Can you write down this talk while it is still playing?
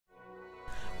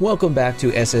Welcome back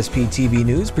to SSPTV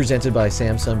News presented by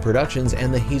Samsung Productions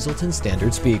and the Hazelton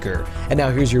Standard Speaker. And now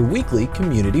here's your weekly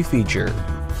community feature.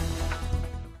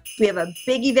 We have a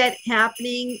big event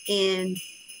happening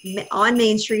on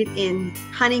Main Street in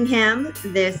Conyngham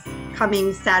this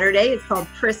coming Saturday. It's called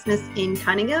Christmas in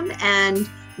Conyngham, and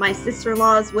my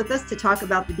sister-in-law is with us to talk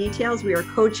about the details. We are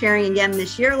co-chairing again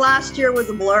this year. Last year was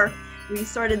a blur. We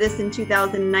started this in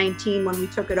 2019 when we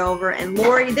took it over. And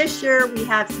Lori, this year we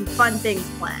have some fun things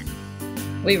planned.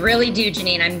 We really do,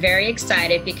 Janine. I'm very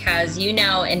excited because, you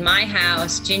know, in my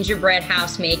house, gingerbread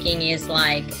house making is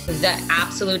like the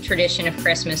absolute tradition of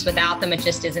Christmas. Without them, it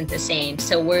just isn't the same.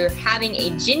 So we're having a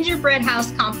gingerbread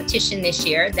house competition this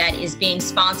year that is being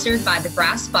sponsored by the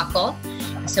Brass Buckle.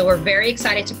 So we're very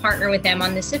excited to partner with them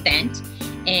on this event.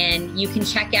 And you can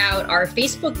check out our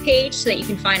Facebook page so that you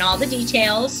can find all the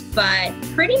details. But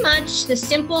pretty much the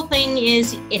simple thing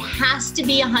is it has to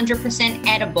be 100%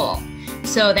 edible.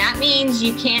 So that means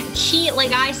you can't cheat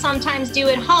like I sometimes do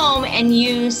at home and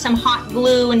use some hot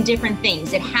glue and different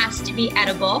things. It has to be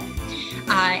edible.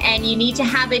 And you need to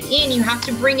have it in. You have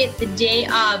to bring it the day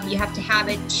of. You have to have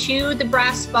it to the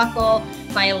Brass Buckle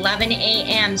by 11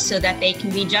 a.m. so that they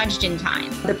can be judged in time.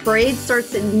 The parade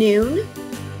starts at noon.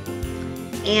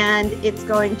 And it's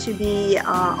going to be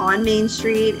on Main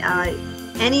Street.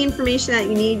 Any information that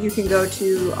you need, you can go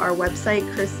to our website,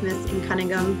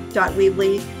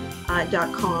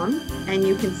 christmasincunningham.weebly.com, and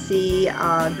you can see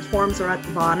the forms are at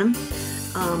the bottom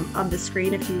of the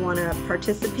screen if you want to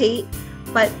participate.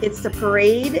 But it's the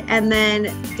parade, and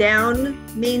then down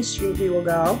Main Street we will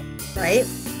go, right?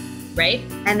 Right.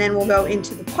 And then we'll go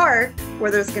into the park where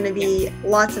there's going to be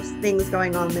lots of things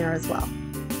going on there as well.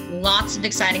 Lots of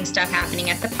exciting stuff happening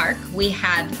at the park. We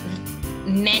have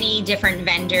many different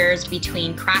vendors,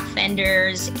 between craft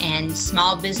vendors and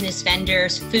small business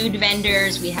vendors, food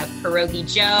vendors. We have Pierogi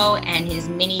Joe and his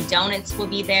mini donuts will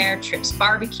be there. Trips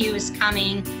Barbecue is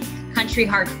coming. Country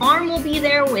Heart Farm will be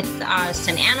there with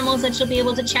some animals that you'll be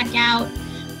able to check out.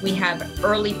 We have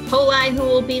Early Poli who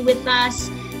will be with us.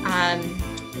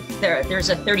 There's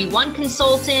a 31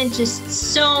 consultant, just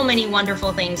so many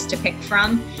wonderful things to pick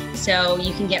from. So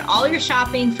you can get all your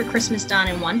shopping for Christmas done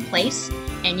in one place,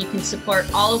 and you can support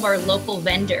all of our local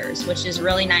vendors, which is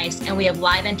really nice. And we have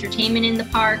live entertainment in the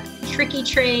park, tricky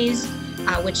trays,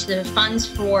 which the funds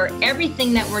for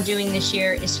everything that we're doing this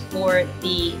year is for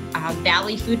the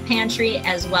Valley Food Pantry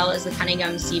as well as the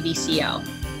Conyngham CBCO.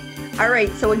 All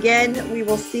right, so again, we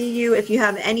will see you if you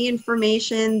have any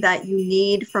information that you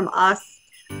need from us.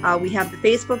 We have the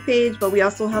Facebook page, but we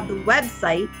also have the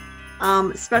website.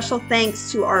 Special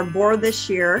thanks to our board this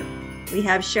year. We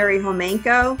have Sherry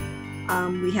Homenko,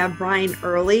 we have Brian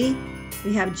Early,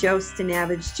 we have Joe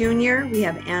Stanavage Jr., we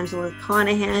have Angela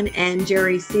Conyngham, and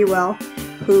Jerry Sewell,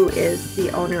 who is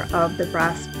the owner of the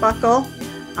Brass Buckle.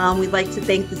 We'd like to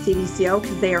thank the CBCO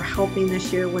because they are helping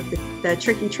this year with the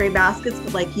Tricky Tray baskets.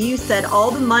 But like you said,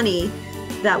 all the money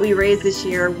that we raise this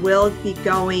year will be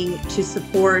going to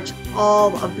support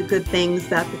all of the good things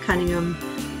that the Conyngham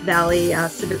Valley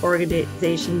Civic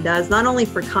Organization does, not only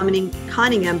for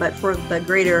Conyngham, but for the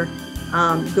greater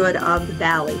good of the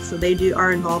Valley. So they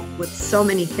are involved with so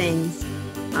many things.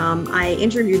 I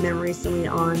interviewed them recently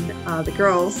on the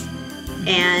girls,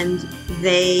 and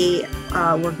they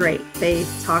were great. They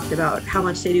talked about how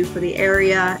much they do for the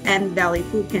area and Valley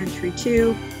Food Pantry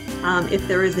too. If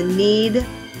there is a need,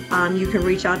 you can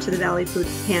reach out to the Valley Food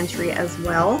Pantry as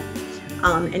well.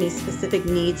 Any specific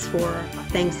needs for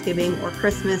Thanksgiving or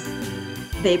Christmas,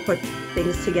 they put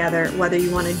things together, whether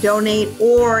you want to donate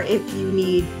or if you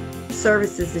need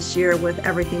services this year with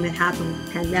everything that happened with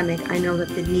the pandemic. I know that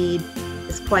the need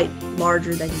is quite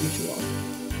larger than usual.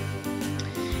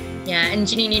 Yeah, and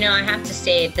Janine, you know, I have to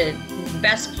say the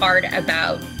best part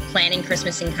about planning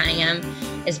Christmas in Conyngham,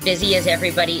 as busy as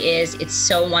everybody is, it's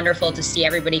so wonderful to see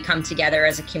everybody come together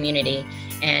as a community.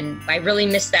 And I really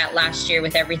missed that last year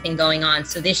with everything going on.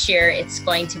 So this year it's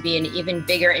going to be an even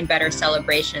bigger and better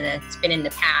celebration than it's been in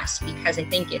the past, because I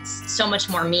think it's so much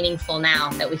more meaningful now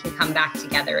that we can come back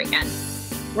together again.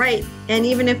 Right. And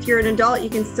even if you're an adult, you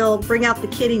can still bring out the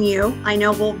kid in you. I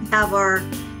know we'll have our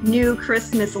new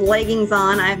Christmas leggings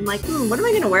on. I'm like, what am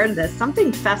I going to wear to this?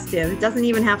 Something festive. It doesn't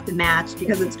even have to match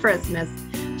because it's Christmas.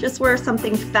 Just wear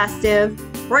something festive.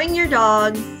 Bring your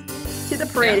dogs to the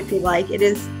parade if you like. It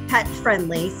is pet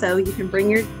friendly, so you can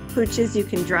bring your pooches. You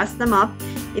can dress them up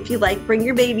if you like. Bring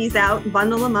your babies out,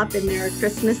 bundle them up in their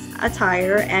Christmas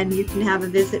attire, and you can have a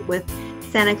visit with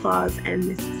Santa Claus and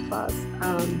Mrs. Claus.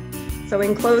 So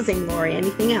in closing, Lori,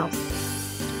 anything else?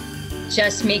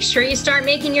 Just make sure you start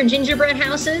making your gingerbread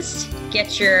houses.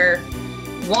 Get your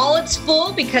wallets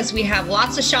full because we have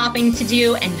lots of shopping to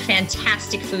do and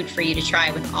fantastic food for you to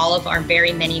try with all of our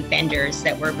very many vendors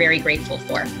that we're very grateful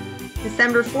for.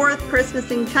 December 4th, Christmas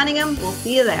in Conyngham. We'll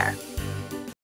see you there.